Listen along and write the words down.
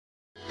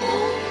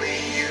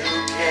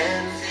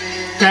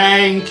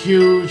Thank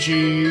you,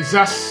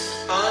 Jesus.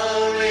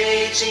 A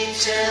raging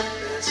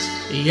tempest.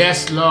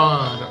 Yes,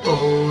 Lord,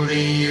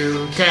 only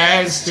you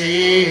can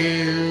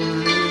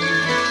still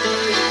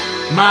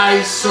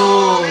my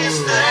soul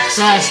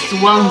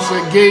thirst once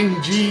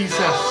again, Jesus.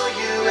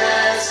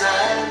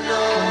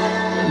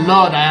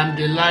 Lord, I am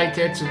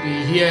delighted to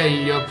be here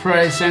in your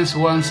presence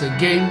once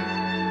again.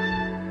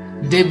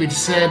 David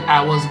said,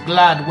 I was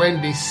glad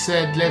when they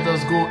said, let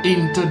us go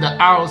into the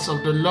house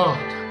of the Lord.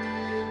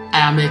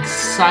 I am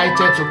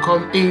excited to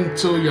come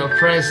into your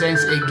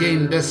presence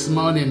again this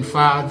morning,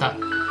 Father.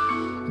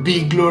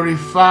 Be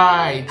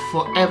glorified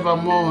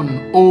forevermore,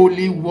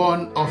 Holy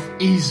One of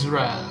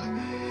Israel.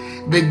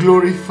 Be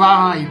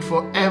glorified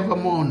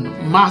forevermore,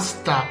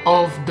 Master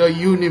of the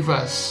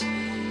universe.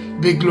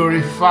 Be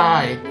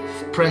glorified,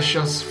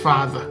 precious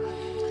Father.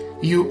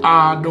 You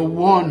are the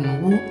one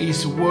who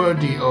is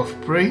worthy of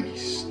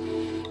praise,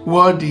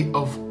 worthy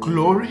of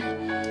glory.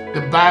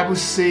 The Bible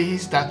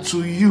says that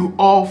to you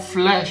all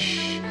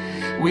flesh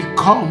will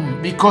come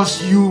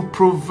because you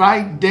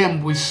provide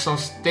them with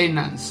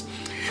sustenance.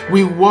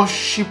 We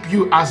worship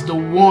you as the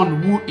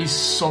one who is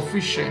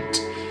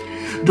sufficient,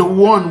 the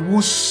one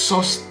who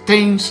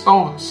sustains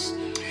us.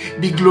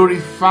 Be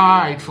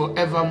glorified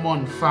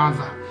forevermore,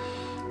 Father,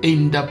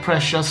 in the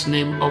precious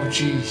name of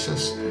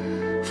Jesus.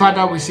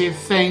 Father, we say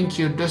thank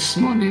you this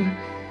morning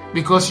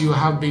because you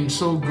have been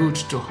so good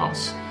to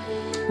us.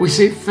 We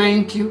say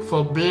thank you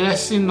for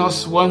blessing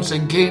us once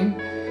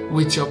again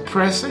with your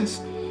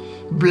presence,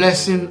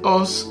 blessing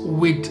us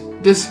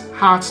with this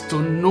heart to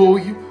know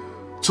you,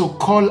 to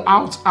call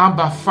out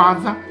Abba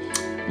Father.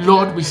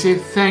 Lord, we say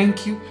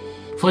thank you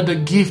for the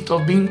gift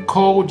of being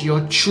called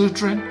your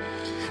children.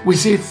 We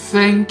say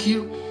thank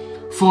you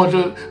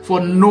for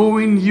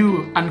knowing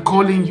you and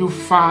calling you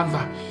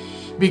Father.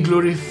 Be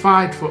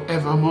glorified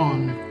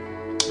forevermore.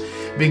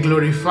 Be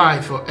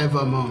glorified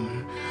forevermore.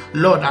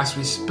 Lord, as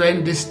we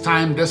spend this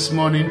time this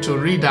morning to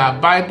read our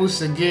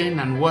Bibles again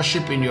and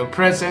worship in your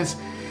presence,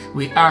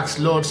 we ask,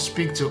 Lord,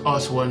 speak to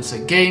us once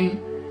again.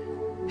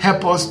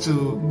 Help us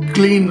to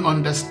glean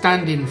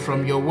understanding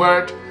from your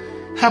word.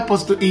 Help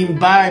us to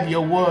imbibe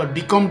your word,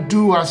 become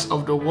doers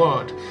of the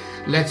word.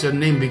 Let your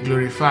name be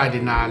glorified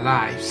in our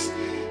lives.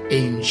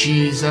 In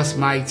Jesus'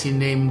 mighty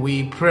name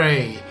we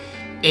pray.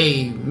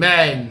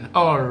 Amen.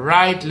 All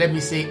right, let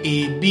me say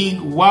a big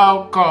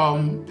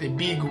welcome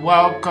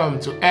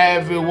to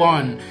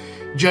everyone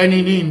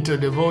joining into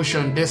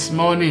devotion this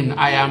morning.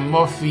 I am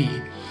Murphy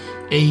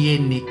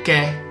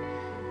Eyenike.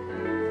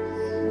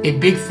 A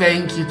big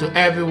thank you to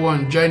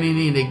everyone joining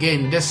in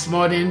again this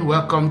morning.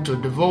 Welcome to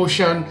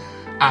devotion.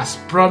 As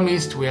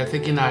promised, we are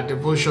taking our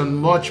devotion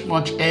much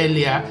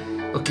earlier,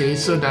 okay,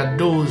 so that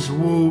those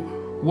who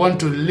want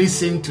to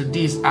listen to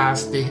this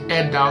as they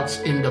head out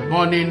in the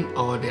morning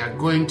or they are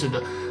going to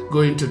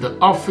the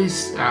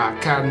office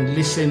can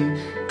listen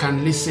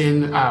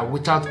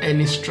without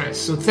any stress.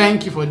 So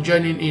thank you for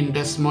joining in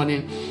this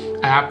morning.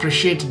 I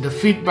appreciate the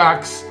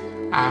feedbacks.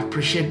 I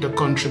appreciate the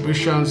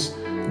contributions.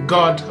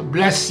 God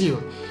bless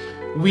you.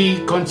 We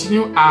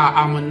continue our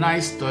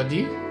harmonized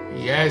study.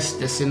 Yes,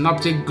 the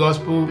Synoptic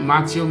Gospel,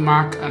 Matthew,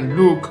 Mark, and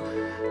Luke,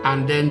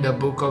 and then the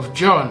book of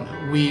John.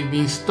 We've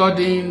been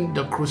studying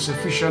the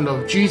crucifixion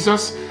of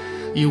Jesus.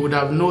 You would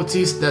have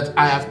noticed that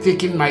I have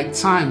taken my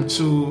time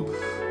to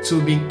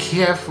be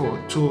careful,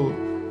 to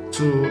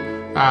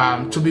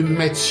be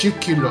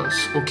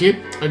meticulous, okay,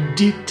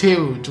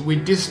 detailed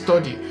with this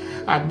study.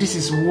 This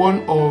is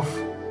one of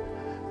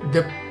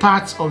the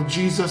parts of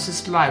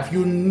Jesus' life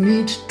you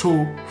need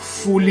to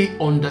fully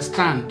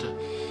understand,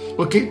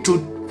 okay.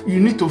 You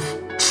need to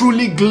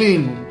truly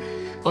glean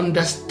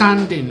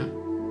understanding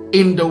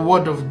in the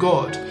Word of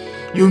God.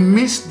 You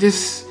miss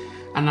this,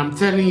 and I'm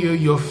telling you,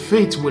 your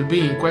faith will be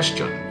in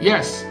question.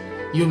 Yes,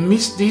 you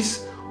miss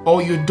this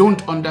or you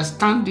don't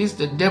understand this,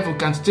 the devil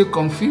can still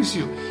confuse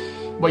you.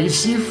 But you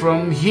see,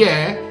 from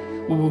here,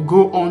 we will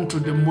go on to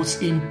the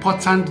most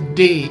important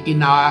day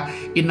in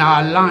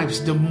our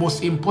lives, the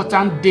most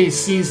important day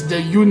since the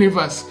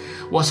universe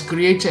was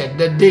created,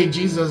 the day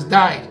Jesus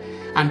died.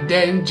 And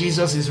then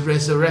Jesus is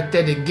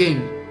resurrected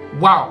again.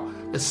 Wow,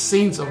 the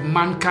sins of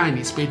mankind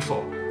is paid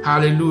for.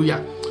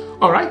 Hallelujah.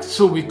 All right,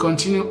 so we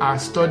continue our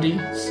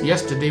studies.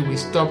 Yesterday we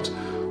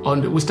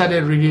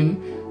started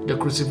reading the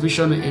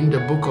crucifixion in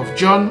the book of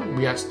John.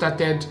 We had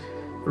started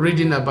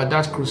reading about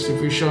that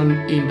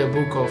crucifixion in the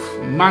book of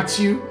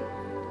Matthew,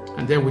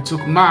 and then we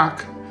took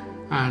Mark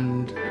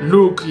and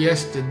Luke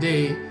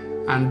yesterday,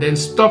 and then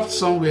stopped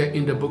somewhere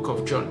in the book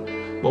of John.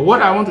 But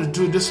what I want to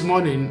do this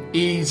morning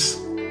is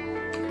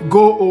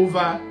go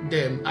over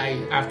them.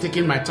 I have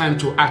taken my time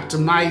to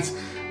itemize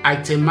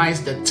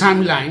the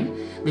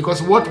timeline,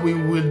 because what we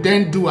will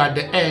then do at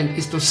the end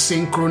is to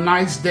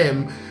synchronize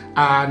them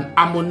and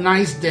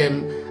harmonize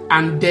them,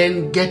 and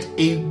then get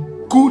a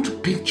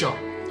good picture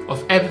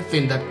of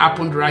everything that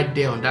happened right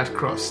there on that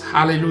cross.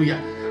 Hallelujah.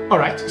 All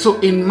right, so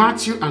in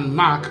Matthew and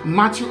Mark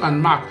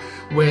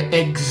were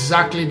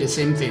exactly the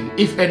same thing.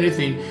 If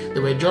anything,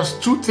 there were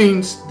just two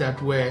things that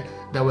were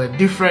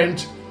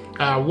different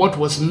what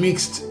was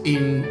mixed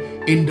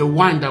in the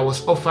wine that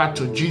was offered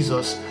to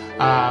Jesus.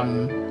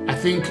 I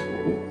think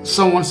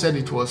someone said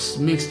it was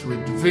mixed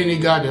with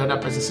vinegar. The other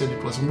person said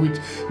it was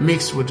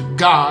mixed with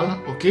gall.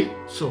 Okay,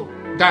 so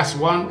that's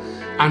one.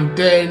 And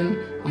then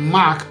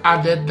Mark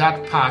added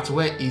that part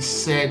where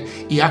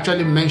he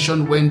actually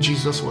mentioned when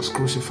Jesus was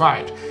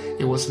crucified.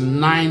 It was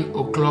 9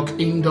 o'clock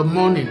in the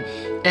morning.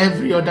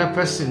 Every other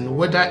person,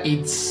 whether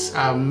it's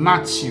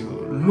Matthew,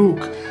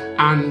 Luke,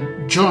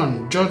 and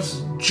John,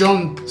 just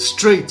jump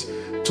straight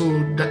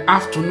to the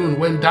afternoon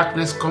when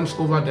darkness comes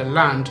over the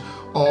land,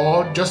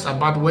 or just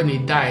about when he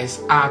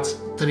dies at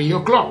 3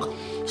 o'clock.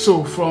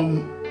 So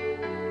from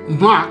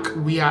Mark,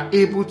 we are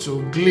able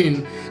to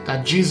glean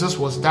that Jesus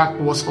was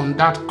on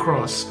that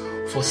cross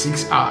for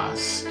 6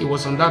 hours. He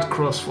was on that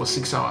cross for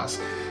 6 hours.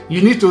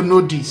 You need to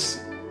know this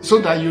so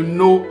that you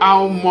know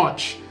how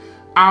much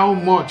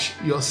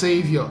your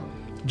Savior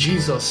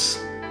Jesus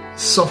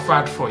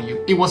suffered for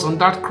you. He was on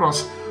that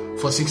cross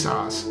for 6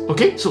 hours.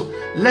 Okay, so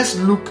let's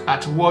look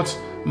at what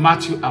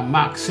Matthew and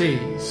Mark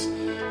says.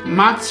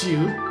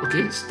 Matthew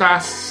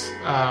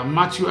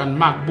and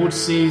Mark both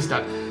says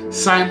that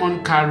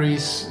Simon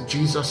carries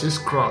Jesus's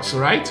cross,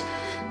 right?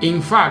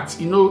 In fact,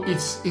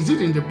 is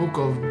it in the book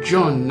of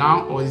John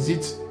now, or is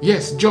it,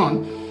 yes,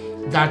 John,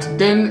 that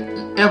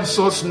then helps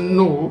us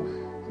know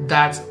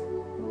that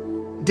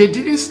they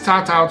didn't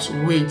start out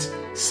with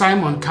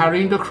Simon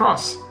carrying the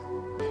cross.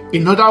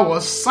 In other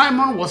words,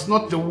 Simon was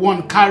not the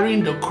one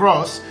carrying the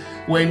cross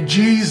when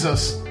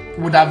Jesus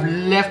would have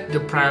left the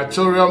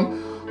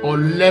praetorium or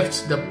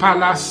left the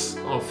palace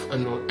of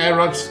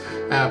Herod's,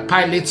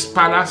 Pilate's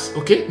palace.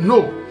 Okay,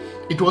 no,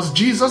 it was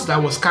Jesus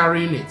that was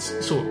carrying it.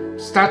 So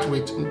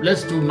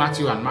let's do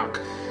Matthew and Mark.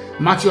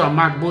 Matthew and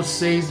Mark both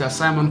says that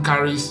Simon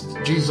carries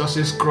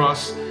Jesus's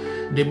cross.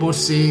 They both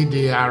say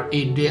they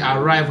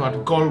arrive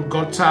at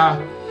Golgotha,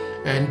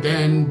 and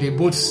then they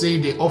both say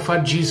they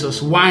offered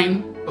Jesus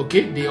wine.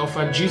 Okay, they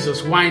offered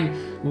Jesus wine.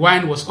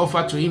 Wine was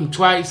offered to him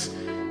twice.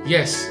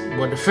 Yes,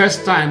 but the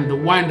first time the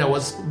wine that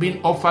was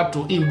being offered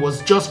to him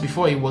was just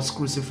before he was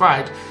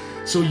crucified.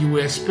 So you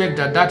will expect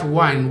that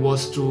wine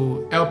was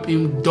to help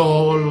him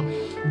dull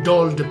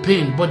the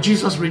pain. But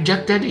Jesus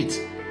rejected it.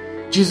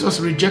 Jesus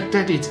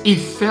rejected it. He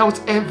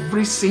felt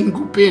every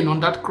single pain on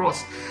that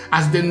cross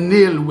as the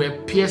nail were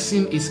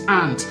piercing his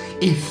hands.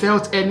 He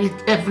felt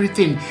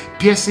everything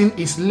piercing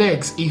his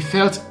legs. He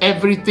felt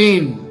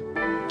everything.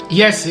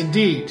 Yes, he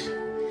did.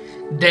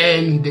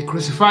 Then they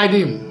crucified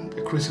him.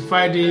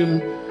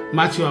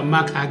 Matthew and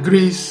Mark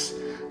agrees,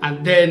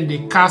 and then they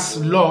cast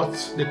lot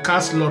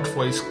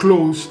for his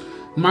clothes.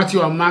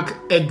 Matthew and Mark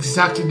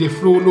they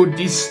follow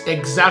this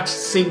exact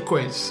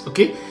sequence.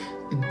 Okay,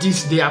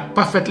 they are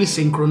perfectly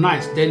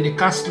synchronized. Then they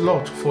cast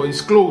lot for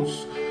his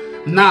clothes.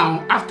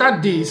 Now, after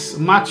this,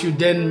 Mark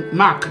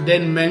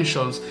then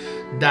mentions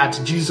that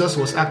Jesus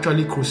was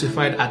actually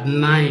crucified at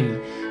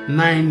 9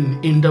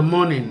 in the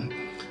morning,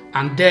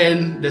 and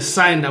then the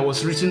sign that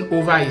was written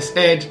over his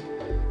head.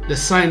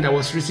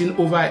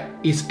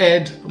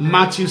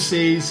 Matthew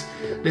says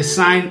the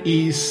sign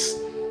is,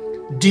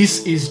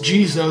 "This is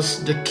Jesus,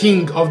 the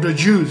King of the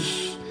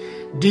Jews."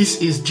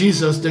 This is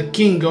Jesus, the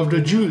King of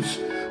the Jews.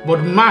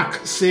 But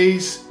Mark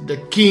says the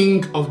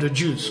King of the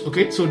Jews.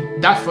 Okay, so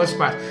that first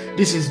part,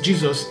 "This is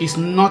Jesus," is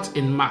not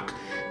in Mark.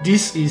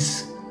 This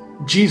is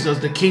Jesus,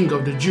 the King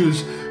of the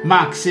Jews.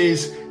 Mark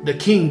says the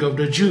King of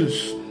the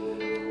Jews.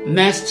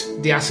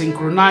 Next, they are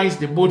synchronized.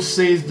 They both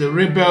say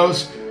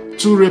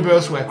two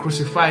rebels were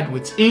crucified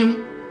with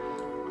him.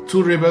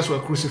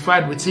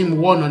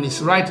 One on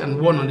his right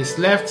and one on his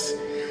left.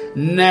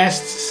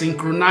 Next,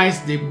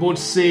 synchronized, they both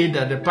say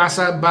that the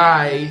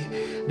passerby,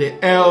 the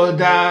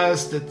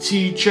elders, the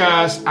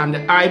teachers, and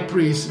the high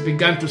priest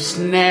began to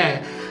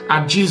sneer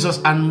at Jesus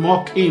and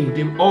mock him.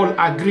 They all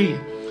agree.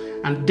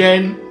 And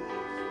then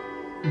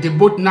they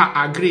both now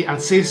agree and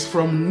says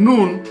from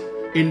noon,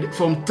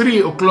 from 3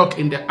 o'clock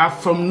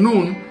from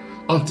noon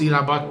until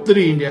about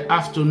 3 in the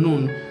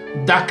afternoon,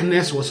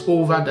 darkness was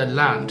over the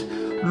land.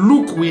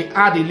 Luke will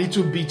add a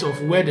little bit of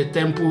where the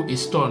temple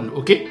is torn.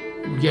 Okay,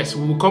 yes,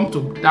 we will come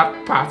to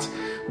that part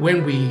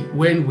when we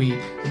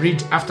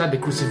read after the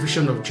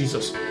crucifixion of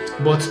Jesus.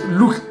 But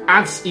Luke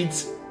adds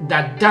it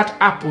that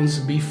happens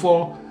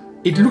before.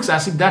 It looks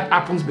as if that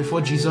happens before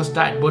Jesus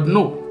died, but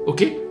no.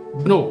 Okay,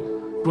 no,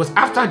 it was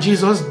after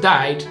Jesus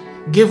died,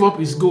 gave up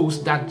his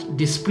ghost, that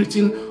the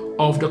splitting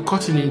of the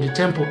curtain in the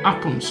temple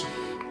happens.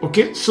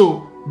 Okay,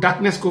 so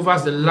darkness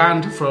covers the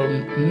land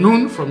from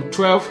noon, from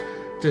 12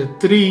 to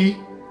 3,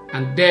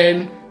 and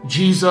then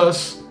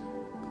Jesus,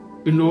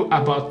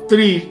 about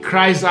 3,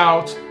 cries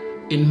out.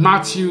 In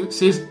Matthew,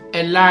 says,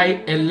 "Eli,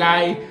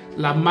 Eli,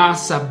 lama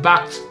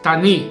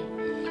sabachthani."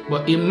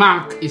 But in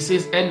Mark, it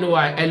says,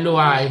 "Eloi,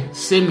 Eloi,"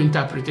 same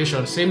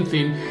interpretation, same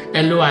thing,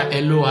 "Eloi,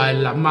 Eloi,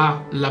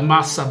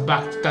 lama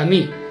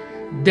sabachthani."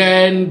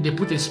 Then they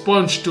put a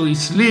sponge to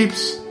his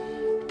lips.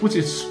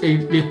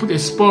 They put a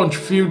sponge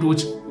filled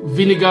with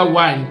vinegar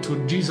wine to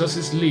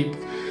Jesus' lips,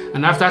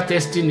 and after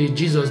testing it,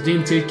 Jesus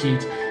didn't take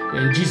it,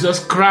 and Jesus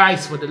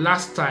cries for the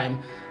last time,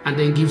 and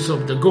then gives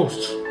up the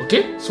ghost.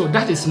 Okay, so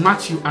that is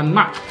Matthew and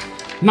Mark.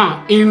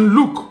 Now in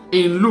Luke,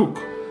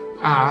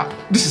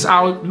 this is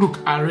how Luke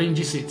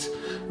arranges it.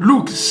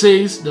 Luke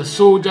says the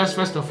soldiers,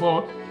 first of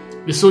all,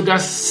 the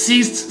soldiers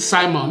seized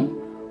Simon.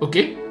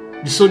 Okay,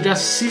 the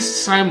soldiers seized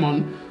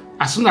Simon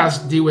as soon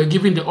as they were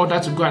given the order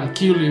to go and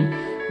kill him.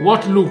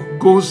 What Luke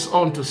goes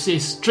on to say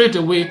straight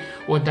away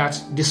was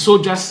that the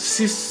soldiers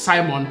seized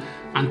Simon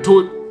and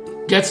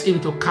gets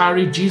him to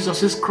carry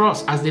Jesus'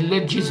 cross as they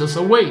led Jesus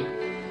away.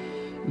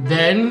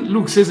 Then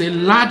Luke says a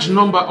large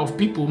number of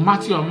people,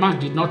 Matthew and Mark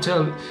did not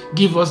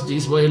give us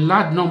this, but a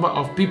large number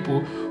of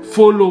people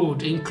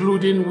followed,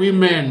 including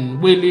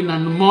women wailing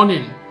and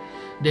mourning.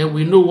 Then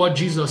we know what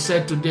Jesus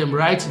said to them,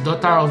 right?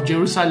 Daughter of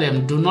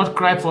Jerusalem, do not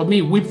cry for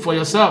me, weep for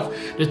yourself.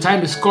 The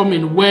time is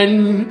coming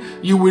when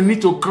you will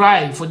need to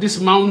cry for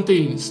these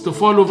mountains to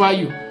fall over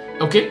you,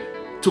 okay?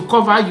 To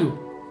cover you.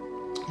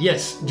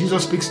 Yes,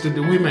 Jesus speaks to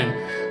the women.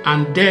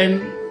 And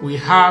then we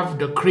have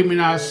the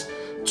criminals,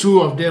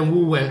 two of them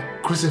who were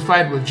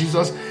crucified with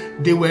Jesus.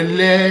 They were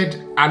led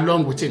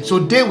along with him. So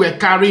they were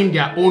carrying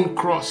their own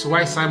cross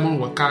while Simon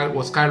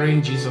was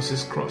carrying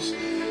Jesus' cross.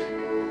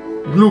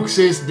 Luke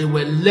says they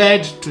were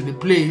led to the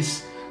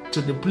place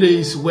of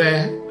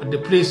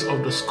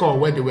the skull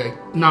where they were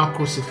now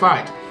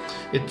crucified.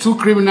 The two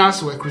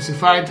criminals were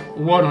crucified,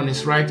 one on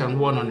his right and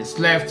one on his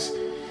left.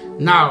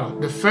 Now,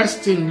 the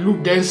first thing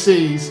Luke then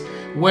says,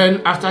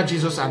 when after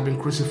Jesus had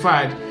been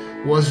crucified,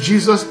 was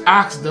Jesus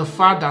asked the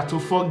Father to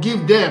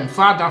forgive them.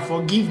 Father,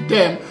 forgive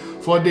them,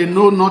 for they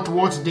know not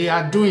what they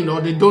are doing,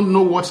 or they don't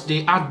know what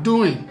they are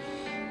doing.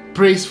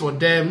 Praise for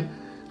them.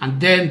 And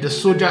then the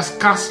soldiers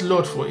cast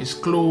lot for his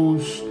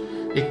clothes.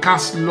 They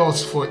cast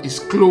lots for his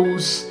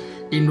clothes,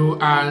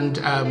 and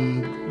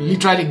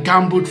literally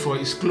gambled for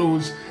his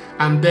clothes.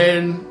 And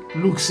then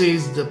Luke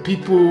says the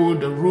people,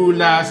 the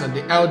rulers and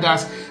the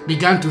elders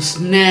began to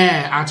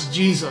snare at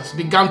Jesus,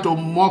 began to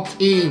mock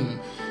him,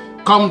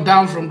 come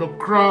down from the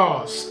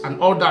cross and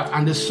all that.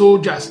 And the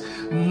soldiers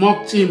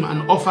mocked him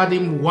and offered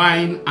him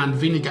wine and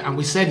vinegar. And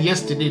we said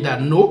yesterday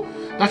that no,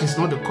 that is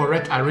not the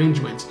correct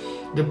arrangement.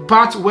 The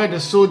part where the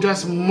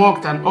soldiers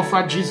mocked and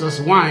offered Jesus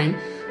wine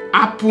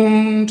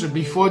happened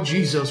before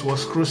Jesus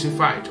was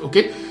crucified,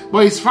 okay?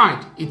 But it's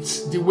fine.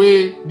 It's the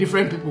way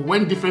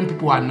when different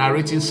people are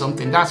narrating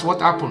something, that's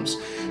what happens.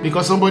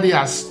 Because somebody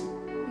has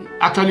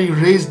actually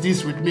raised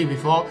this with me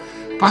before.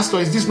 Pastor,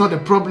 is this not a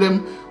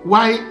problem?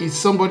 Why is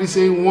somebody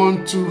saying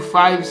 1, 2,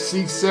 5,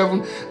 6,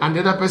 7, and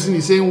the other person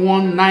is saying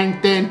 1,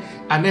 9, 10,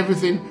 and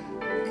everything?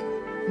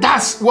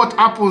 That's what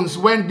happens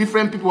when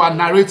different people are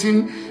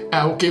narrating,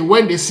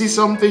 when they see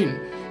something.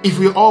 If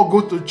we all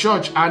go to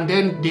church and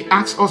then they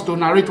ask us to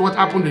narrate what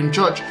happened in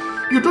church,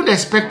 you don't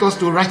expect us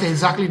to write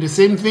exactly the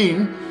same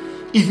thing.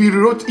 If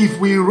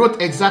we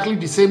wrote exactly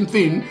the same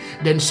thing,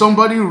 then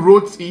somebody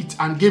wrote it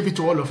and gave it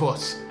to all of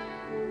us.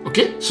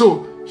 Okay?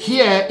 So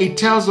here it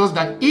tells us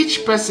that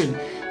each person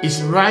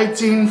is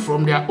writing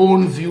from their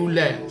own view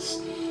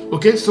lens.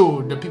 Okay?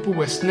 So the people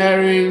were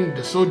snaring,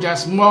 the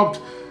soldiers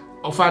mocked,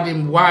 offered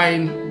him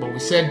wine, but we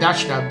said that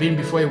should have been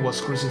before he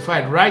was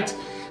crucified, right?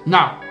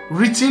 Now,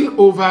 written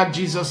over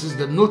Jesus is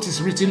the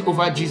notice written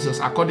over Jesus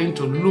according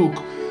to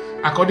Luke.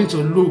 According to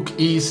Luke,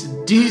 this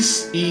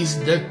is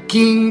the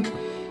King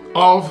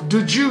of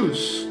the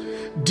Jews.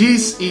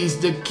 This is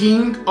the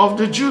King of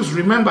the Jews.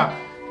 Remember,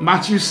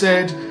 Matthew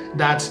said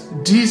that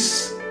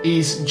this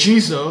is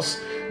Jesus,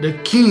 the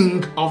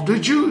King of the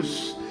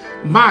Jews.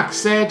 Mark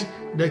said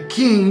the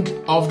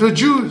King of the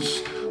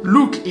Jews.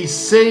 Luke is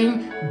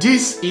saying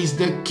this is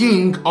the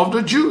King of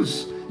the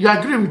Jews. You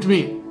agree with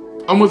me?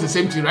 Almost the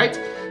same thing, right?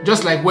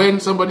 Just like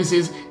when somebody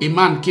says a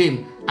man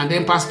came, and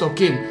then pastor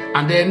came,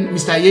 and then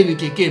Mr.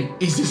 Yenike came.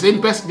 It's the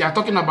same person. They are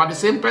talking about the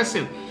same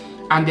person,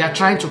 and they are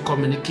trying to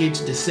communicate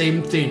the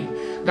same thing.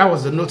 That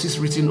was the notice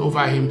written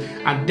over him.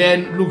 And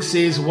then Luke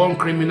says one of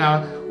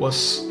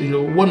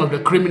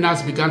the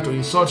criminals began to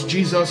insult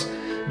Jesus.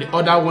 The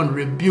other one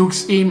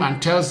rebukes him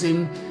and tells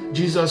him,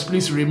 Jesus,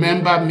 please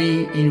remember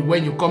me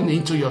when you come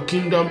into your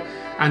kingdom.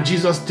 And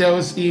Jesus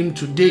tells him,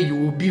 today you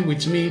will be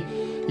with me.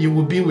 You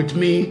will be with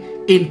me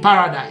in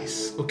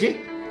paradise.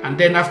 Okay? And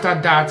then after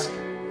that,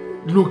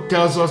 Luke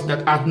tells us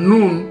that at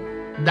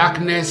noon,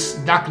 darkness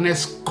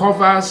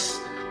covers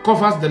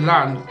the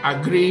land,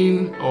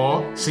 agreeing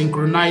or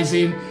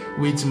synchronizing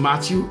with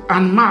Matthew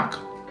and Mark.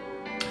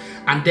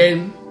 And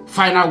then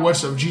final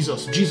words of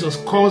Jesus. Jesus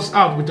calls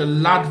out with a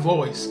loud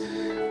voice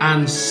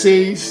and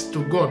says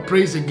to God,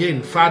 praise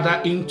again,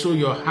 Father, into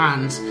your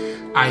hands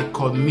I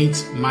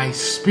commit my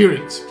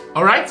spirit.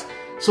 All right?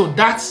 So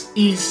that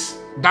is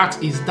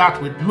that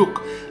with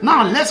Luke.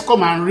 Now let's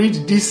come and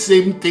read this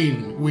same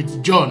thing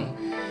with John.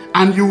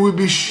 And you will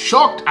be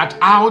shocked at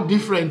how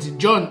different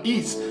John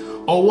is,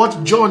 or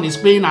what John is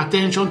paying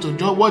attention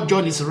to, what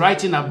John is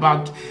writing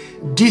about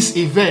this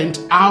event,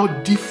 how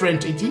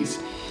different it is.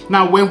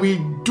 Now, when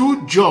we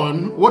do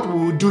John, what we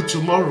will do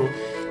tomorrow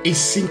is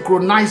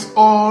synchronize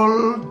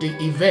all the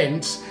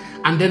events,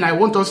 and then I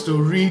want us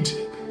to read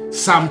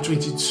Psalm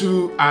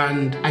 22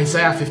 and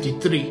Isaiah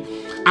 53,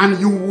 and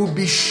you will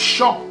be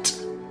shocked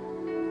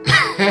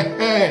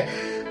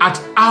at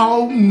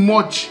how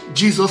much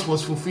Jesus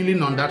was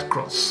fulfilling on that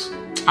cross.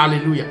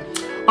 Hallelujah.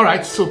 All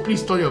right, so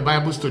please turn your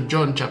Bibles to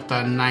John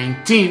chapter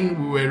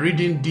 19. We were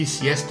reading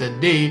this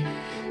yesterday.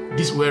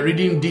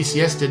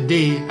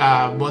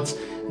 But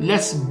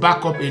let's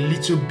back up a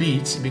little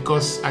bit,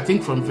 because I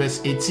think from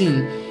verse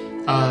 18.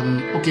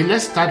 Okay,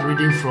 let's start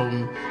reading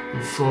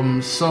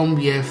from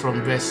somewhere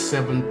from verse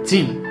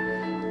 17.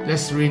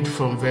 Let's read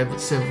from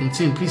verse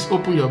 17. Please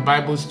open your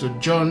Bibles to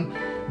John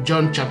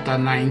chapter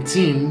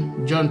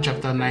 19. John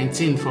chapter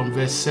 19 from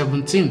verse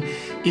 17.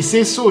 It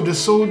says, so the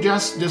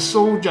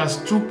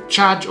soldiers took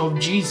charge of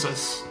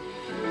Jesus.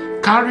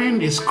 Carrying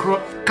his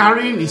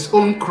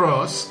own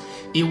cross,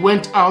 he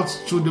went out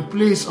to the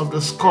place of the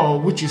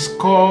skull, which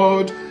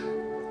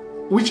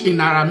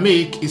in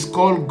Aramaic is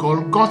called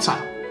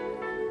Golgotha.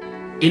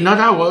 In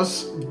other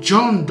words,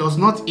 John does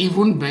not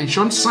even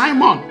mention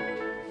Simon.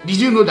 Did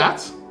you know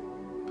that?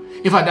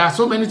 In fact, there are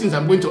so many things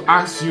I'm going to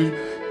ask you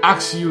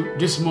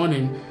this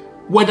morning,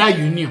 whether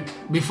you knew,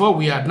 before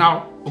we are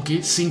now,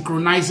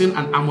 synchronizing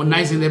and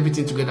harmonizing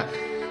everything together.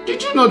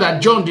 Did you know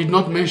that John did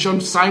not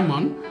mention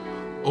Simon?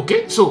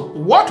 Okay, so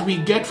what we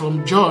get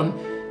from John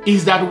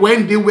is that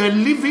when they were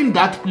leaving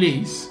that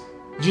place,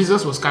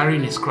 Jesus was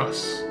carrying his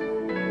cross.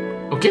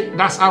 Okay,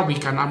 that's how we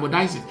can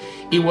harmonize it.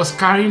 He was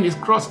carrying his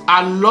cross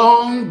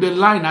along the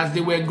line as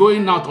they were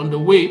going out on the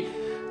way.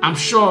 I'm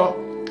sure,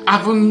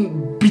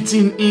 having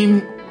beaten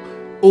him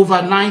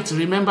overnight.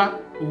 Remember,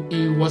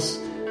 he was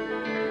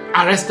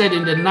arrested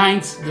in the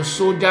night. The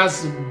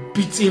soldiers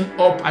beat him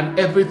up and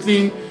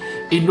everything.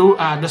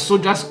 The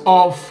soldiers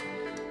of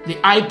the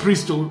high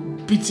priest to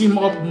beat him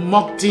up,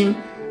 mocked him,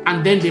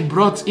 and then they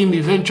brought him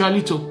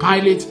eventually to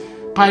Pilate.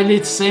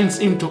 Pilate sends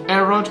him to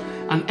Herod,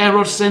 and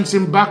Herod sends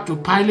him back to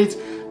Pilate.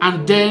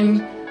 And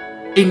then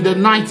in the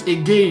night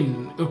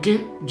again,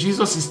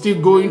 Jesus is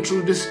still going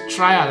through this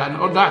trial and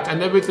all that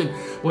and everything.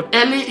 But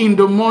early in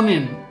the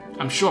morning,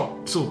 I'm sure,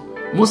 so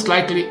most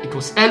likely it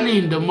was early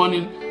in the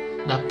morning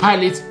that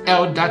Pilate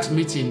held that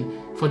meeting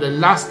for the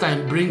last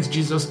time, brings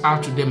Jesus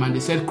out to them, and they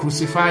said,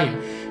 crucify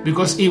him,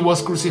 because he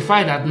was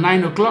crucified at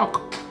 9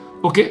 o'clock.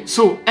 Okay,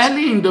 so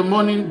early in the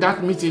morning,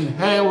 that meeting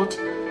held,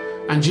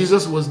 and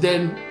Jesus was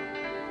then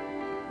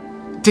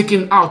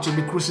taken out to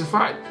be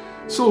crucified.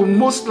 So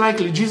most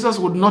likely Jesus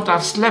would not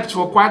have slept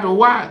for quite a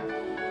while.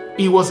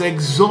 He was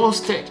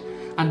exhausted,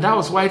 and that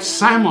was why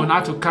Simon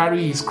had to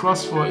carry his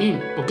cross for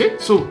him. Okay,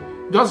 so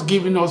just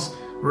giving us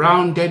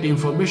rounded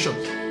information.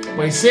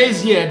 But it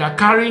says here that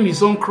carrying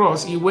his own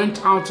cross, he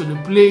went out to the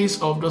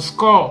place of the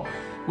skull,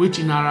 which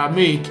in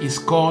Aramaic is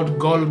called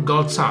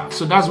Golgotha.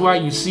 So that's why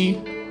you see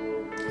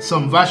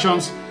some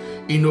versions,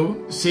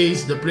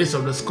 says the place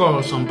of the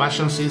skull. Some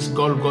versions says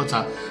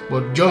Golgotha.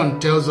 But John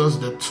tells us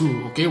the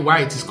two,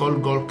 why it is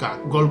called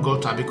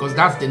Golgotha, because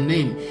that's the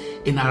name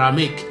in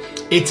Aramaic.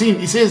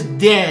 18, it says,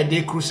 there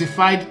they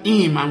crucified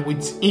him, and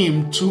with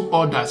him 2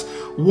 others,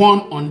 one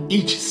on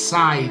each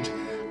side,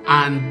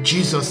 and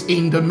Jesus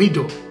in the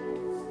middle.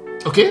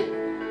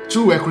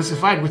 2 were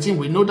crucified with him,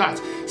 we know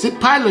that. See,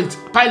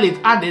 Pilate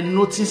had a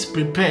notice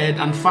prepared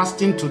and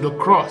fastened to the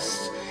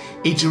cross.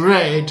 It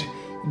read,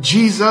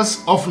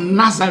 Jesus of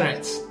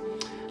Nazareth,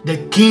 the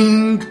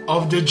King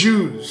of the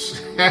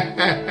Jews.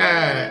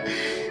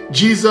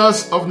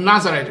 Jesus of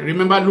Nazareth.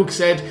 Remember, Luke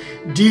said,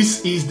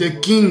 this is the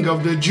King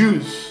of the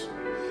Jews.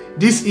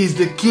 This is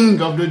the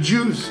King of the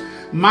Jews.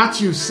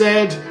 Matthew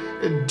said,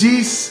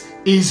 this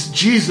is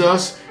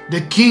Jesus,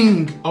 the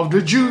King of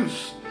the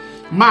Jews.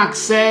 Mark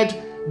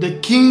said, the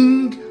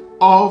King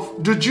of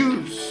the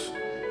Jews.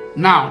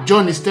 Now,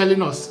 John is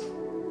telling us,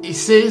 he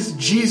says,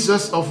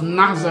 Jesus of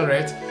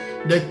Nazareth,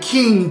 the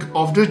King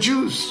of the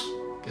Jews.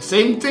 The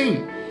same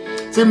thing.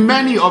 So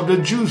many of the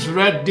Jews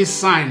read this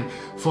sign,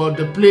 for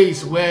the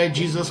place where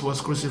Jesus was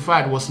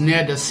crucified was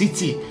near the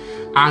city,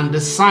 and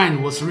the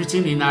sign was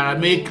written in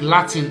Aramaic,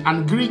 Latin,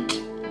 and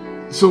Greek.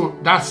 So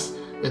that's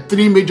the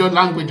 3 major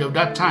languages of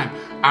that time: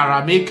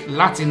 Aramaic,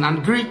 Latin,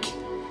 and Greek.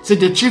 So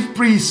the chief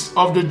priests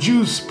of the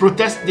Jews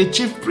protested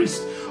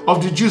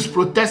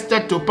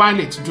to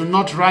Pilate, do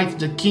not write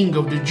the King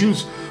of the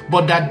Jews,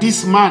 but that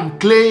this man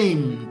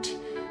claimed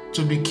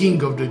to be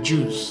King of the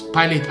Jews.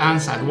 Pilate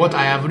answered, what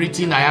I have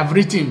written, I have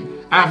written.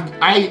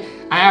 I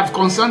have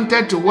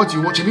consented to what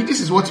you want.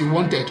 This is what you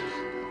wanted.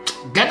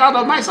 Get out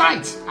of my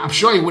sight. I'm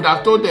sure he would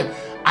have told them,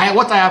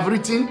 what I have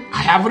written,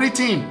 I have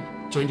written.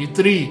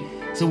 23.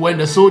 So when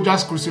the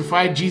soldiers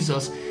crucified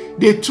Jesus,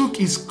 they took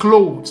his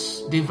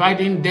clothes,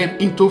 dividing them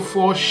into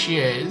 4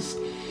 shares,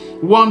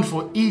 one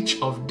for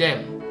each of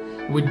them,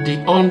 with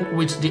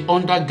the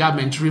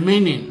undergarment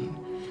remaining.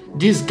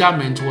 This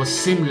garment was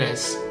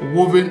seamless,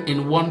 woven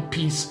in one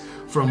piece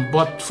from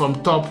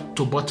top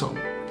to bottom.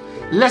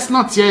 Let's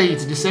not tear it,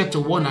 they said to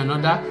one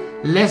another.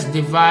 Let's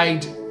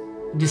decide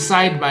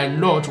by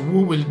lot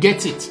who will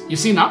get it. You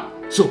see now?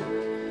 So,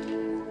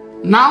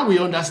 now we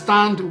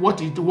understand what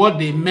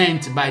they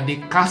meant by they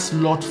cast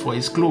lot for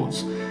his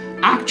clothes.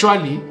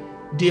 Actually,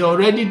 they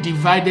already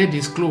divided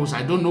his clothes.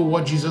 I don't know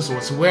what Jesus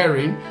was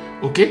wearing,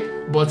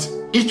 but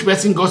each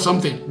person got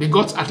something. They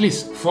got at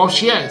least 4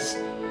 shares.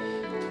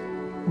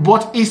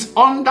 But it's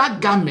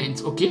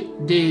undergarment, okay?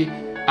 They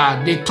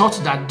thought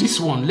that this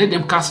one, let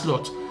them cast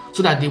lot,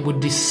 so that they would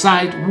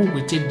decide who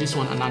will take this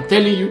one. And I'm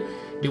telling you,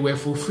 they were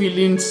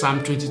fulfilling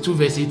Psalm 22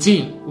 verse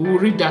 18. We will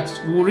read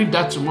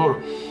that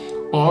tomorrow.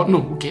 Or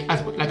no, okay,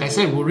 like I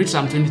said, we'll read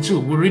Psalm 22.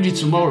 We'll read it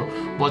tomorrow.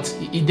 But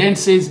it then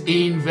says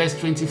in verse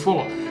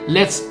 24,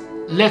 let's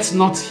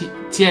not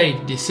tear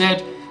it.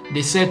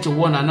 They said to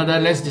one another,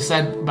 let's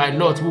decide by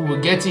lot who will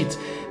get it.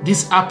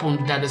 This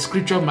happened that the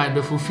scripture might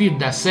be fulfilled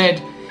that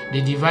said,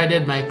 they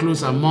divided my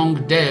clothes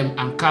among them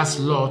and cast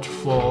lot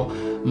for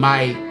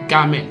my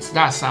garments.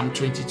 That's Psalm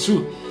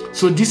 22.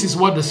 So this is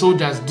what the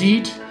soldiers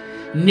did.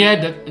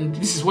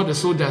 This is what the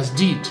soldiers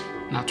did.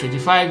 Now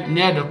 25,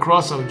 near the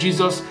cross of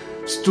Jesus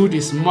stood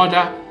his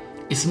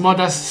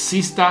mother's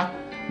sister,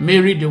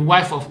 Mary, the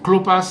wife of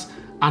Clopas,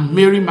 and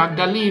Mary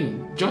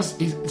Magdalene.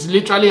 It's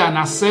literally an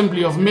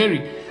assembly of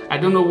Mary. I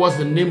don't know what's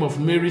the name of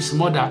Mary's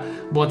mother,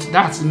 but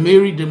that's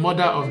Mary, the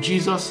mother of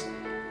Jesus.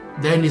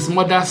 Then his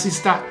mother's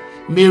sister,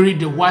 Mary,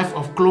 the wife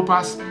of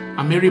Clopas,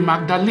 and Mary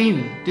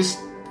Magdalene. These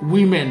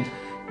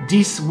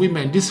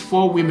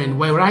four women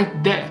were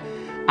right there.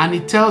 And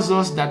it tells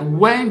us that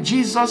when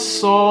Jesus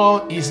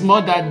saw his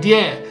mother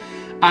there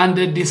and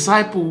the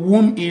disciple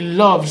whom he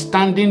loved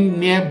standing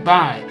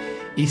nearby,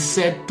 he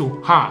said to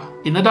her.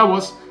 In other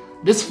words,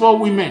 these four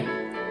women,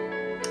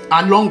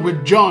 along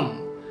with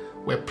John,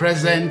 were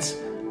present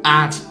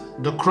at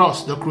the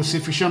cross, the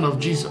crucifixion of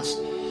Jesus.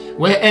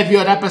 Where every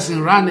other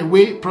person ran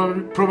away,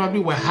 probably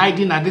were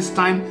hiding at this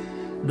time,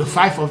 the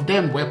five of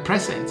them were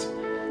present.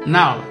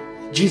 Now,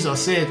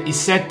 Jesus said, he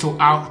said to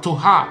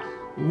her,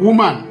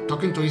 woman,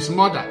 talking to his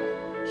mother,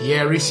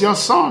 here is your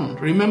son.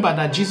 Remember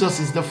that Jesus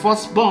is the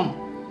firstborn.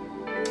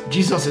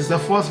 Jesus is the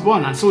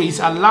firstborn, and so he's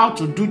allowed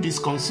to do this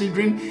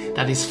considering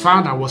that his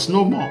father was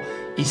no more.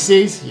 He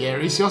says, here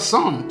is your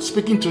son,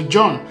 speaking to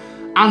John,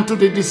 and to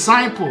the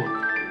disciple,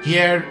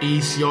 here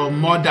is your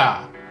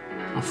mother.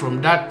 And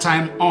from that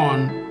time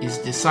on, this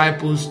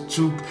disciple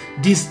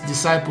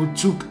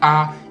took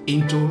her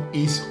into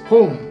his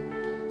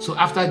home. So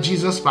after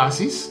Jesus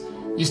passes,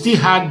 you still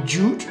had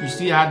Jude, you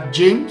still had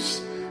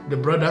James, the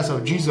brothers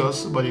of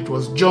Jesus, but it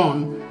was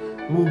John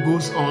who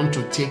goes on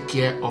to take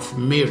care of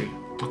Mary.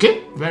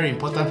 Okay, very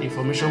important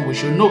information we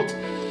should note.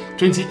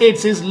 28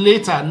 says,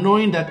 later,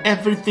 knowing that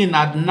everything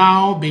had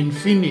now been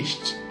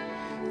finished.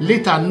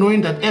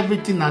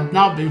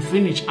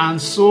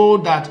 And so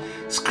that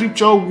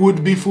scripture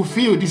would be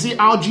fulfilled. You see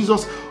how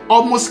Jesus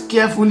almost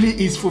carefully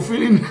is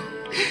fulfilling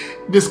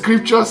the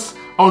scriptures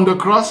on the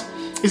cross?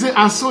 He said,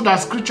 and so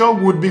that scripture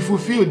would be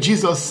fulfilled,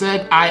 Jesus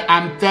said, I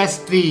am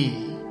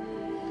thirsty.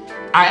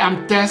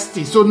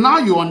 So now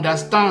you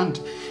understand.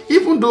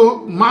 Even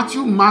though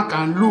Matthew, Mark,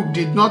 and Luke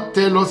did not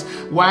tell us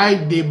why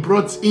they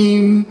brought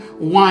in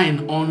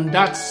wine on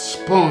that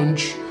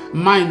sponge,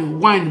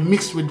 wine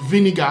mixed with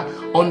vinegar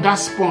on that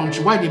sponge,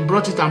 why they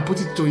brought it and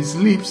put it to his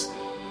lips,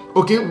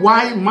 okay,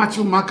 why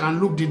Matthew, Mark, and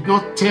Luke did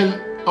not tell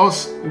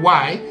us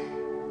why,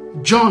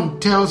 John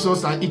tells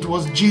us that it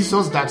was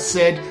Jesus that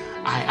said,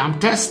 I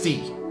am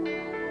thirsty.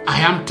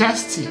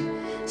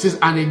 It says,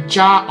 and a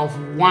jar of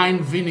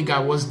wine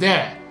vinegar was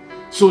there.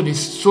 So they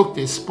soaked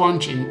a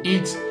sponge in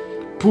it,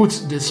 put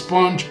the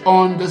sponge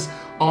on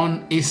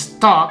a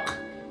stalk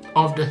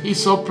of the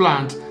hyssop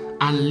plant,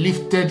 and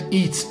lifted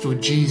it to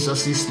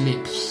Jesus'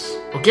 lips.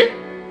 Okay?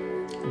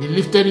 They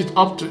lifted it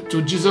up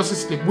to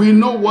Jesus' lips. We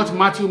know what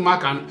Matthew,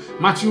 Mark,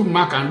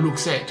 and Luke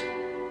said.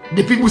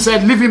 The people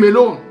said, leave him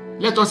alone.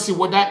 Let us see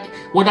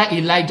whether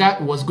Elijah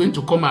was going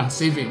to come and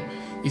save him.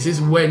 It says,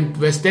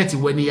 verse 30,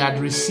 when he had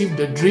received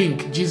the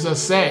drink,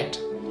 Jesus said,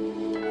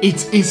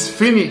 it is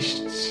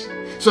finished.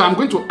 So I'm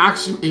going to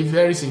ask you a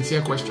very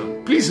sincere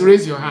question. Please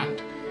raise your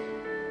hand.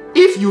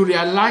 If you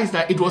realize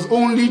that it was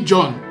only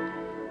John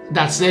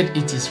that said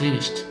it is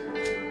finished.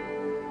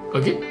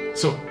 Okay?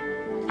 So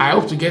I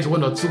hope to get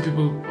one or two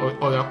people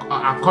or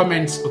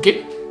comments.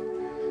 Okay?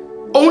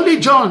 Only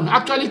John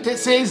actually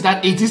says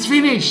that it is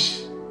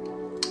finished.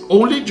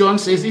 Only John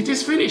says it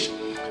is finished.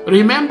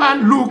 Remember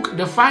Luke,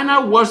 the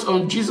final words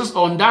on Jesus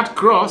on that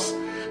cross,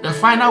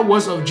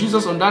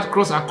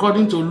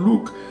 according to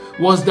Luke,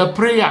 was the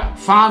prayer,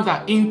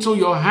 Father, into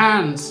your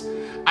hands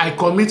I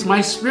commit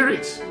my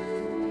spirit.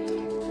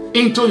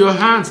 Into your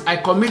hands I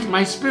commit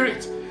my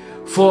spirit.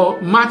 For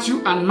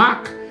Matthew and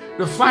Mark,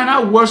 the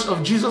final words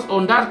of Jesus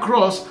on that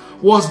cross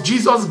was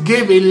Jesus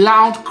gave a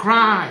loud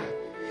cry.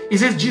 He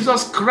says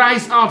Jesus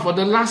cries out for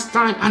the last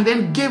time and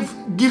then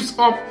gives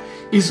up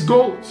his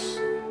ghost.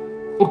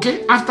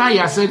 Okay, after he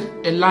has said,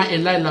 Eli,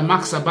 Eli,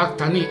 lama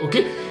sabachthani,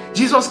 okay,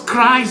 Jesus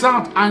cries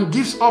out and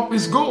gives up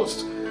his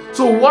ghost.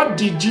 So what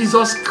did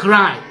Jesus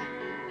cry?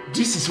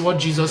 This is what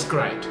Jesus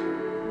cried.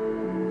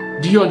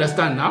 Do you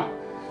understand now?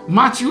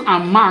 Matthew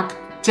and Mark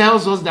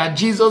tells us that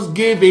Jesus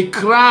gave a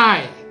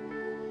cry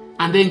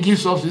and then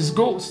gives up his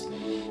ghost.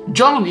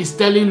 John is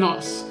telling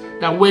us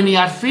that when he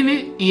had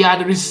finished, he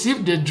had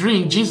received the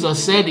drink,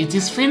 Jesus said, it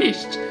is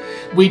finished.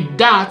 With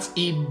that,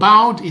 he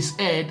bowed his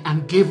head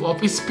and gave up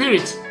his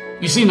spirit.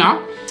 You see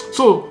now?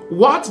 So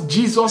what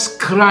Jesus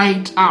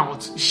cried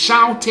out,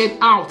 shouted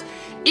out,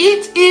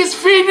 it is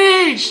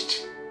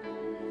finished.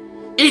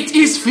 It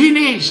is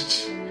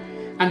finished.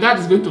 And that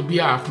is going to be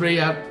our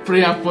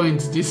prayer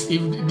point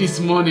this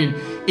morning.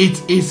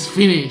 It is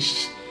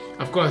finished.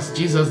 Of course,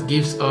 Jesus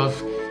gives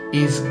of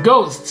his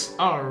ghost,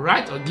 all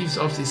right, or gives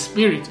of his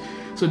spirit.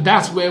 So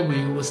that's where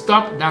we will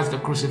stop. That's the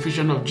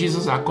crucifixion of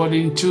Jesus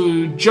according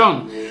to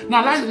John.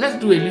 Now let's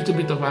do a little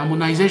bit of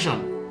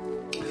harmonization.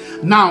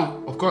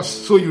 Now, of course,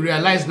 so you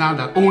realize now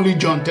that only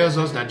John tells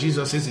us that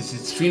Jesus says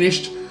it's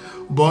finished,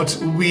 but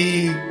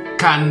we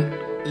can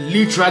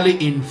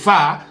literally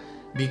infer,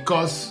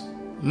 because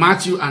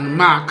Matthew and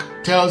Mark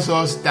tells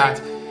us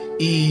that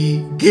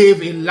he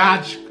gave a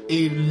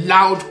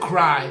loud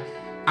cry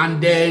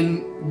and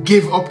then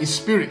gave up his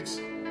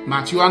spirit.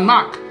 Matthew and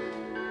Mark.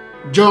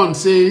 John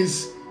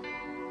says,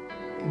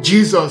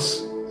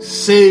 Jesus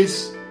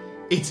says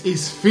it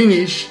is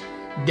finished,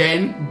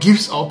 then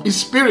gives up his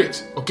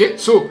spirit. Okay,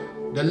 so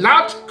the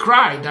loud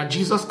cry that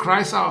Jesus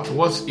cries out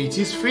was, it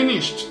is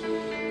finished.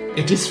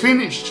 It is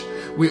finished.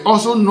 We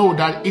also know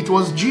that it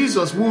was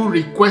Jesus who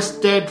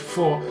requested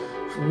for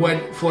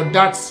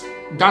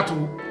that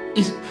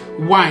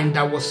wine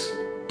that was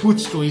put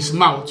to his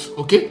mouth,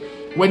 okay,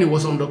 when he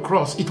was on the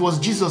cross. It was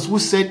Jesus who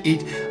said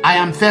it, I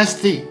am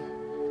thirsty.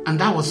 And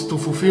that was to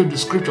fulfill the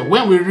scripture.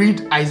 When we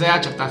read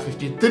Isaiah chapter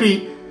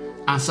 53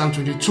 and Psalm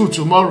 22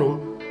 tomorrow,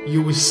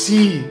 you will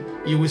see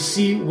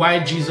why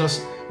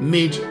Jesus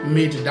made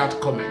that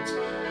comment.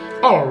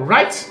 All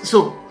right,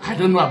 so I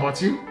don't know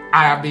about you.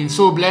 I have been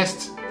so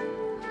blessed.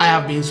 I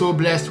have been so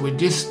blessed with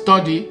this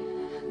study.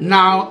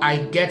 Now I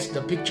get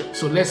the picture.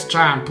 So let's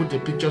try and put the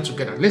picture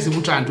together. Let's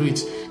even try and do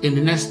it in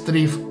the next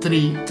three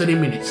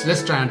minutes.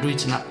 Let's try and do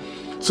it now.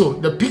 So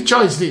the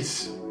picture is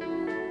this.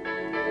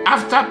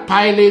 After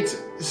Pilate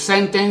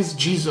sentenced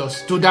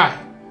Jesus to die,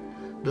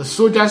 the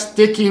soldiers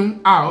take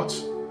him out.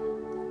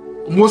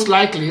 Most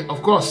likely,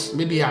 of course,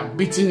 maybe they are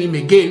beating him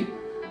again,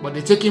 but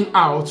they take him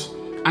out.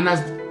 And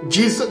as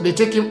they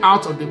take him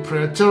out of the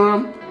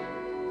praetorium,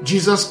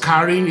 Jesus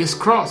carrying his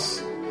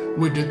cross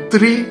with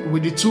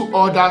the two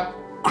other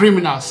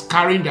criminals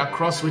carrying their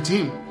cross with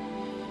him.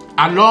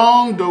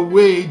 Along the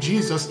way,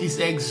 Jesus is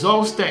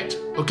exhausted,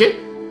 okay?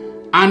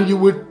 And you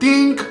would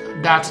think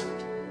that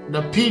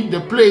the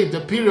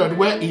period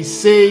where he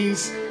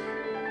says,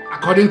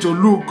 according to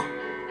Luke,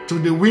 to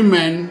the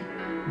women,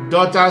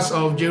 daughters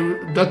of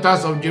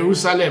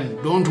Jerusalem,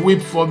 don't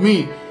weep for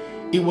me,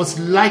 he was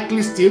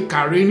likely still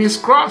carrying his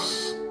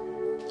cross.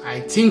 I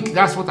think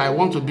that's what I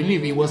want to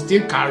believe. He was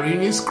still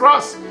carrying his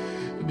cross,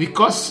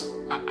 because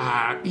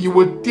you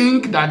would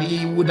think that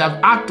he would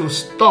have had to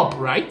stop,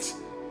 right?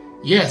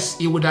 Yes,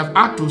 he would have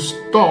had to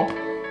stop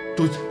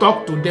to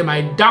talk to them.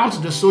 I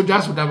doubt the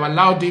soldiers would have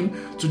allowed him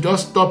to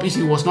just stop if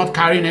he was not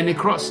carrying any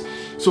cross.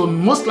 So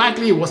most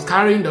likely he was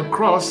carrying the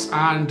cross,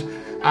 and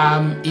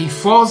he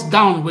falls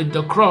down with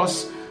the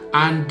cross.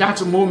 And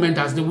that moment,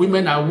 as the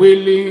women are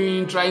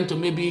wailing, trying to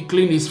maybe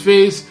clean his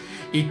face,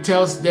 he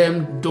tells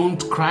them,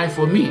 don't cry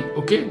for me,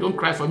 okay? Don't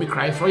cry for me,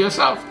 cry for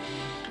yourself.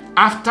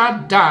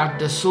 After that,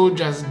 the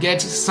soldiers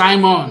get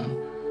Simon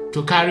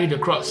to carry the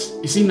cross.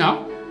 You see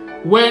now,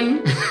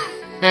 when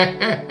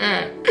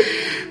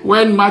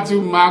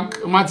Matthew, Mark,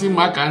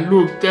 and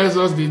Luke tells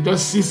us they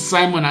just seized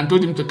Simon and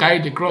told him to carry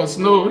the cross.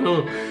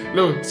 No.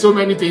 So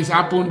many things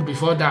happened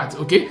before that,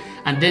 okay?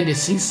 And then they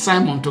seized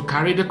Simon to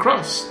carry the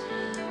cross.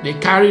 They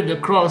carry the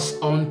cross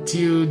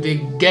until they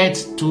get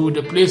to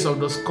the place of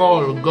the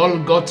skull,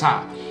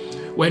 Golgotha.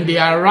 When they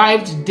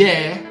arrived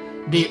there,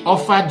 they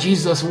offered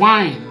Jesus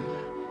wine.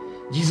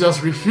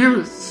 Jesus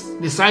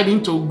refused,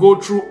 deciding to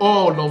go through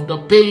all of the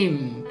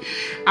pain.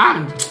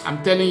 And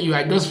I'm telling you,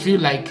 I just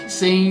feel like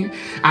saying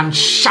and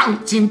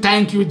shouting,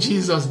 thank you,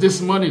 Jesus, this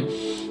morning.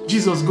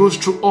 Jesus goes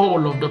through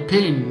all of the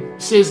pain,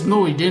 says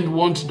no, he didn't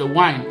want the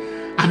wine.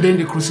 And then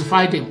they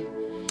crucified him.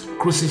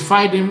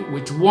 Crucified him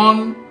with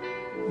one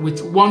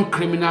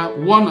criminal,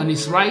 one on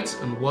his right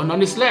and one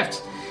on his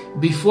left.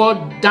 Before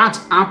that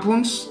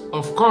happens,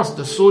 of course,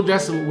 the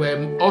soldiers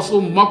were also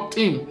mocked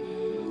him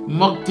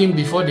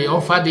before they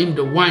offered him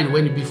the wine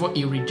before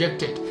he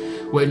rejected.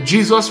 When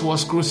Jesus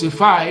was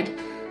crucified,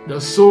 the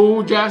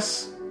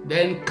soldiers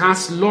then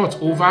cast lot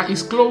over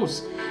his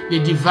clothes. They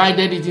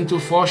divided it into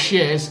 4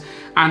 shares,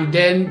 and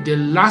then the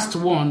last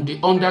one, the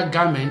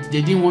undergarment,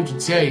 they didn't want to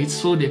tear it,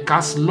 so they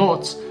cast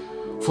lots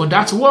for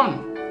that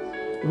one.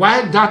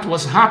 While that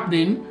was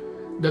happening,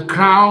 the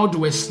crowd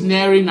were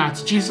sneering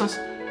at Jesus.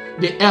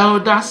 The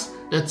elders,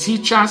 the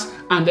teachers,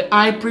 and the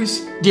high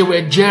priest, they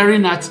were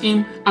jeering at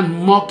him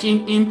and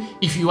mocking him.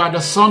 If you are the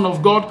Son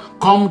of God,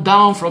 come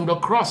down from the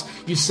cross.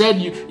 You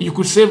said you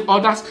could save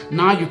others.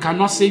 Now you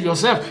cannot save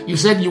yourself. You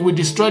said you will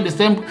destroy the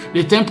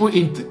temple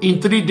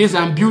in 3 days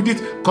and build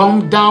it.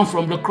 Come down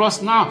from the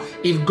cross now.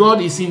 If God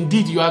is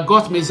indeed your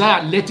God's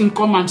Messiah, let him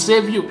come and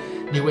save you.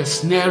 They were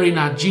sneering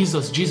at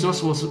Jesus.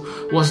 Jesus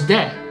was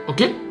there.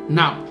 Okay?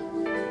 Now,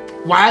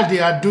 while they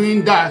are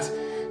doing that,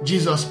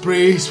 Jesus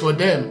prays for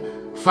them.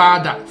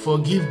 Father,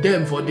 forgive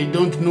them, for they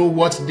don't know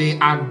what they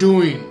are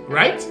doing.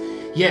 Right?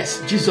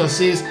 Yes, Jesus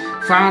says,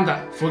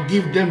 Father,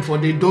 forgive them, for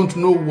they don't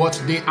know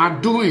what they are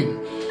doing.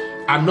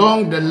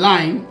 along the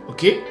line,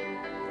 okay,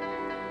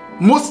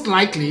 most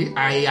likely,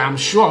 I am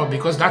sure,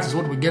 because that is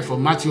what we get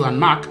from Matthew and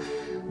Mark,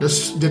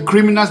 the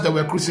criminals that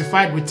were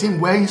crucified with him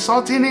were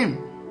insulting him.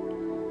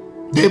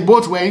 They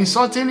both were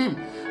insulting him.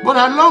 But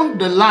along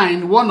the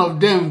line, one of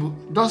them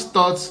just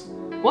thought,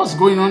 what's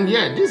going on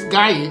here? This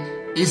guy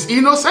is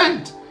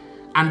innocent.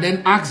 And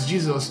then asks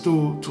Jesus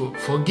to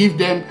forgive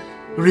them,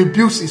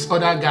 rebukes his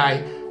other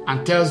guy,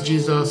 and tells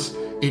Jesus,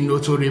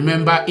 to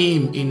remember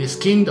him in his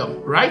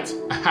kingdom, right?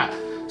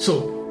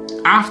 So,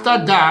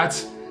 after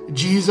that,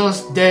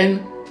 Jesus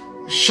then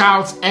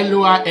shouts,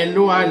 Eloi,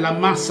 Eloi,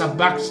 lama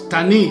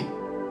sabachthani.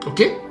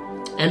 Okay?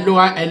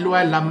 Eloi,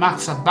 Eloi, lama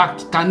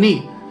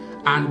sabachthani.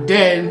 And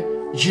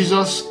then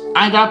Jesus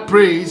either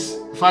prays,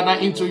 Father,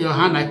 into your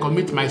hand I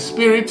commit my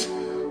spirit,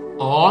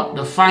 or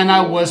the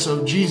final words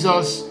of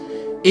Jesus,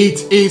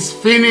 it is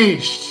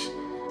finished.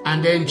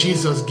 And then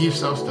Jesus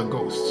gives us the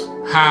ghost.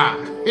 Ha!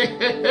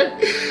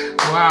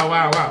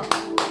 Wow.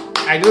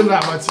 I don't know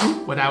about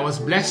you, but I was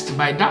blessed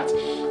by that.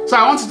 So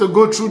I want you to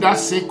go through that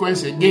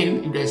sequence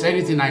again. If there's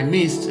anything I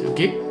missed,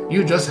 okay,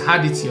 you just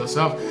had it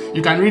yourself.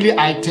 You can really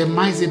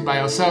itemize it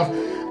by yourself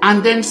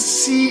and then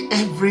see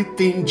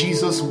everything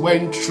Jesus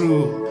went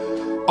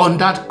through on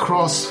that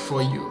cross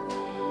for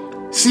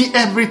you. See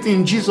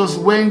everything Jesus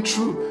went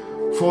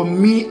through for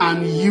me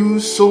and you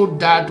so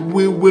that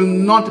we will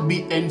not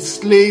be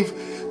enslaved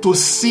to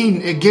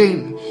sin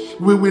again.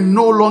 We will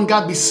no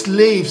longer be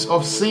slaves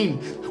of sin.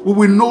 We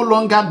will no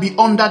longer be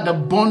under the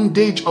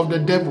bondage of the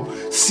devil.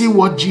 See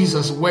what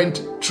Jesus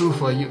went through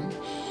for you.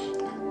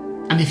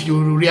 And if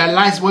you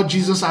realize what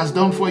Jesus has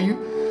done for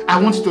you,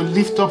 I want you to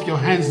lift up your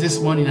hands this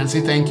morning and say,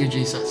 thank you,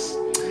 Jesus.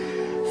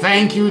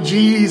 Thank you,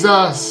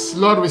 Jesus.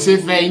 Lord, we say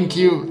thank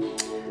you.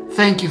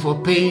 Thank you for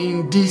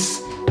paying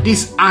this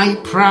high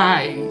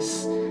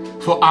price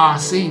for our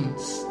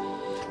sins.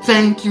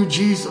 Thank you,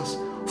 Jesus,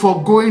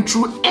 for going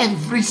through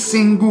every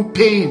single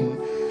pain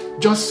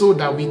just so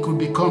that we could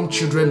become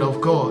children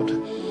of God.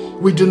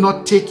 We do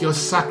not take your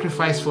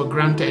sacrifice for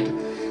granted.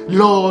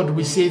 Lord,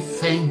 we say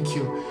thank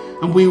you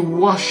and we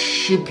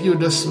worship you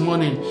this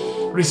morning.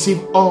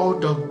 Receive all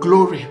the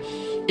glory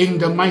in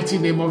the mighty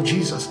name of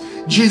Jesus.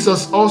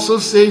 Jesus also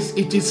says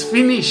it is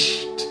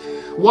finished.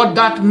 What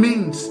that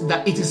means,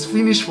 that it is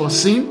finished for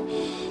sin,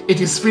 it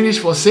is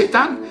finished for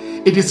Satan,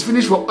 it is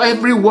finished for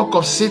every work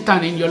of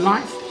Satan in your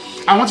life.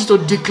 I want you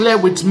to declare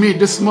with me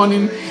this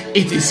morning,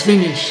 it is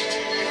finished.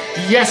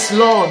 Yes,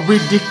 Lord, we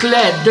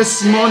declare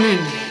this morning,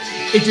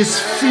 it is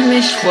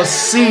finished for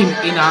sin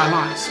in our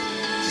lives.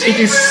 It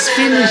is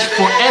finished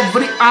for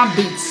every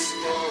habit,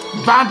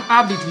 bad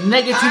habit,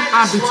 negative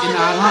habit in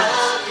our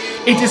lives.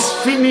 It is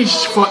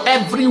finished for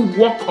every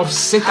work of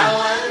Satan,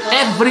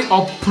 every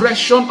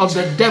oppression of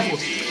the devil.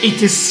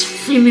 It is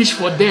finished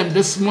for them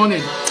this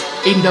morning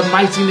in the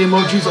mighty name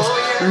of Jesus.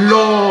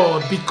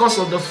 Lord, because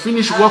of the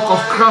finished work of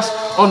Christ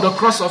on the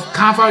cross of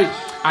Calvary,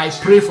 I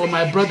pray for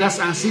my brothers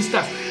and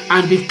sisters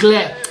and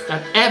declare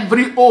that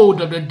every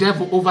hold of the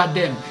devil over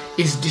them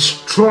is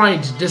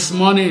destroyed this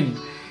morning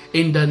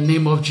in the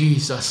name of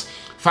Jesus.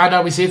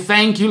 Father, we say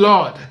thank you,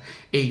 Lord.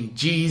 In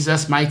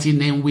Jesus' mighty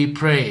name we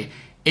pray.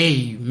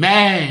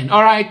 Amen.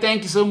 All right,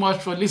 thank you so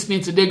much for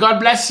listening today. God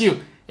bless you.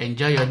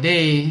 Enjoy your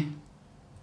day.